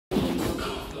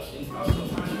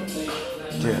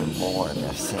Dear Lord,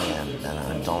 I've sinned and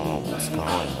I don't know what's going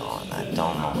on. I don't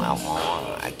know how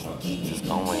long I can keep this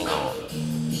going on.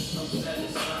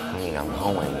 I mean, I'm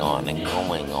going on and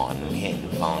going on and hitting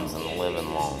phones in the living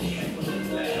room.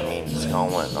 I mean, it's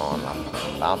going on. I'm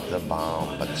about to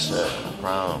bomb, but shit,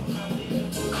 prom.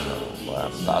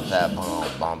 But about that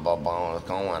bomb, what's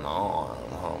going on,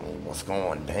 homie? What's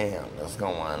going down? What's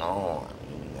going on?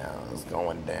 You know, it's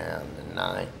going down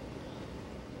tonight.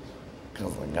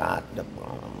 Cause I got the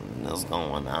bomb, and it's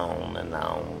going on and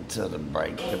on till the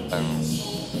break of dawn.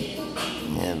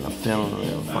 And I'm feeling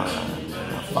real fine, and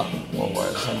I fuck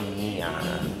for some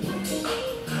neon.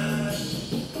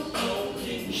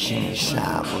 Shimmy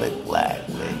shine, lick black,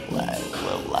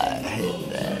 little light, hit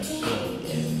that.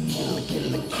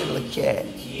 Killer cat.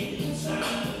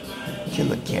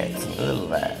 Killer cats and little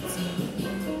rats.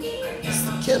 It's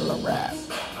the killer rap.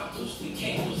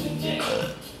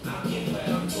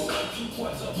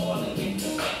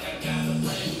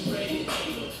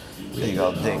 Big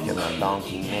old dick in a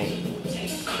donkey neck.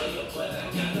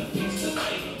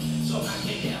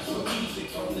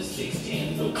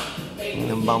 And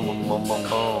then boom, boom, boom, boom,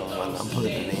 boom, when I put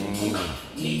it in you.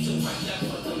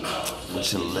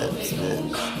 With your lips,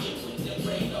 bitch.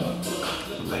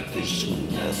 Like this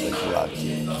shooting ass like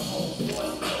Rocky.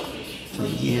 For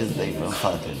years they've been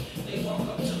fucking.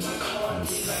 And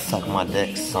suck my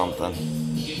dick something.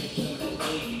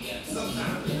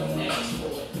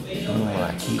 And when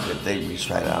I keep it, they reach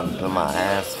right out and put my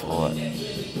ass for it.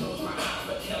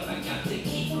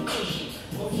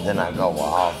 Then I go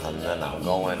off and then I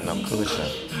go in the cushion.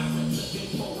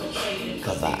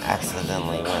 Cause I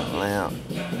accidentally went limp.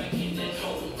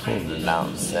 Pulled it out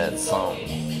and said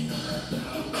something.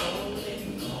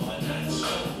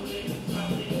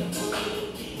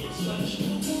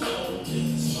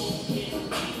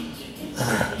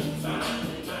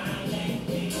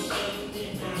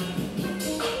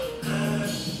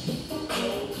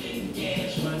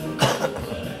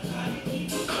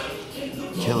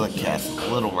 Killer cats,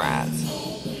 little rats.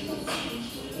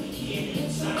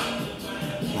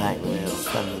 Night wheels,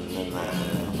 7 to 9.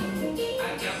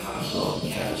 Little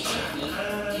cats.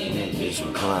 Niggas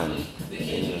run.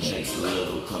 Niggas shakes a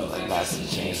little cause I got to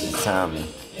change the timing.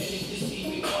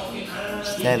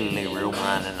 Steadily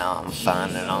rewinding I'm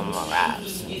finding all my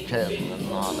raps and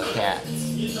killing all the cats.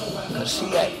 Cause she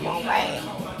ate my rap.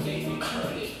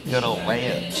 Good old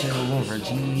rap, chillin' for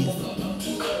cheese.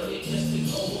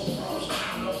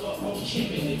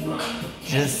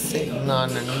 Just sitting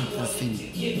underneath the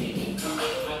seat.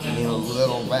 And a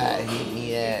little rat hit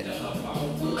me at.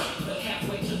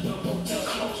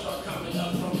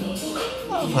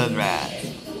 Hood rats.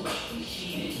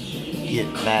 Get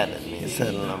mad at me,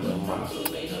 settle up in my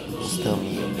still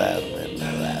me in bed with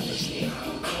my lavishly.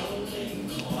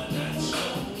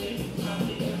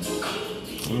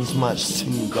 It's much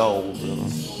too golden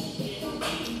and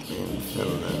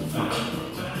feeling fine.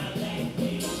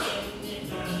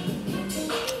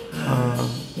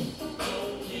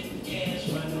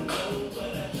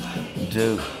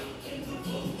 Dude.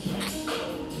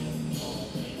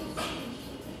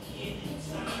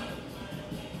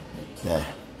 Yeah.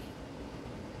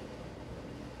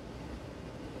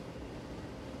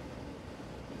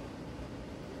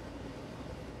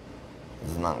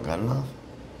 Is it not good enough?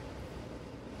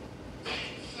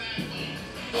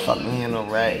 Fuck me in a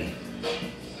ray.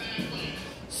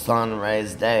 Sun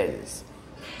rays days.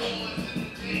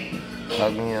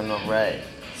 Fuck me in a ray.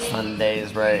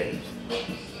 Sunday's rage.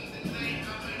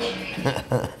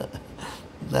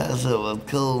 That shit was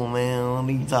cool, man. What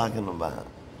are you talking about?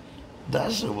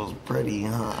 That shit was pretty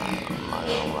high, I'm not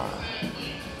gonna lie.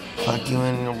 Fuck you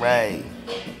in the ray.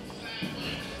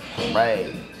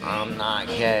 Ray, I'm not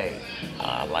gay.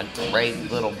 I like to rape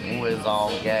little boys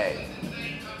all gay.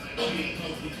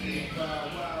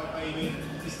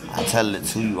 I tell it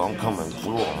to you, I'm coming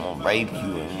through, I'm gonna rape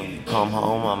you, and when you come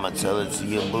home, I'ma tell it to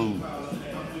your boo.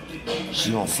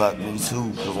 She gon' fuck me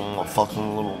too, cause I'm a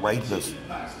fucking little rapist.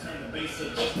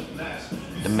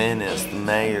 The menace, the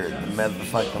mayor, the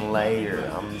motherfucking layer.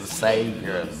 I'm the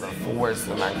savior, the force,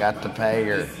 and I got to pay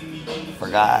her.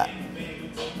 Forgot.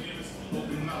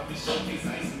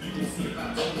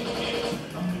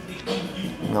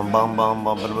 And I'm bum bum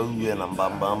bum boo, and I'm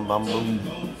bum bum bum boo.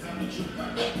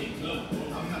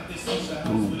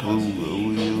 Boo boo,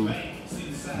 ooh you.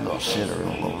 Little shitter,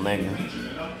 little nigga.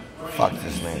 Fuck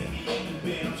this nigga.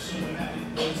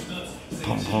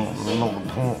 Pump, pump, little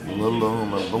pump, little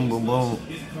boom, boom, boom.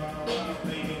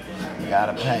 I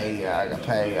gotta pay, I gotta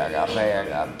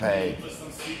pay.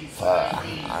 Fuck,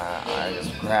 I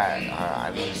just cracked.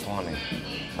 I need 20.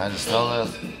 I just stole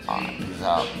this. Alright, peace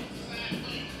out.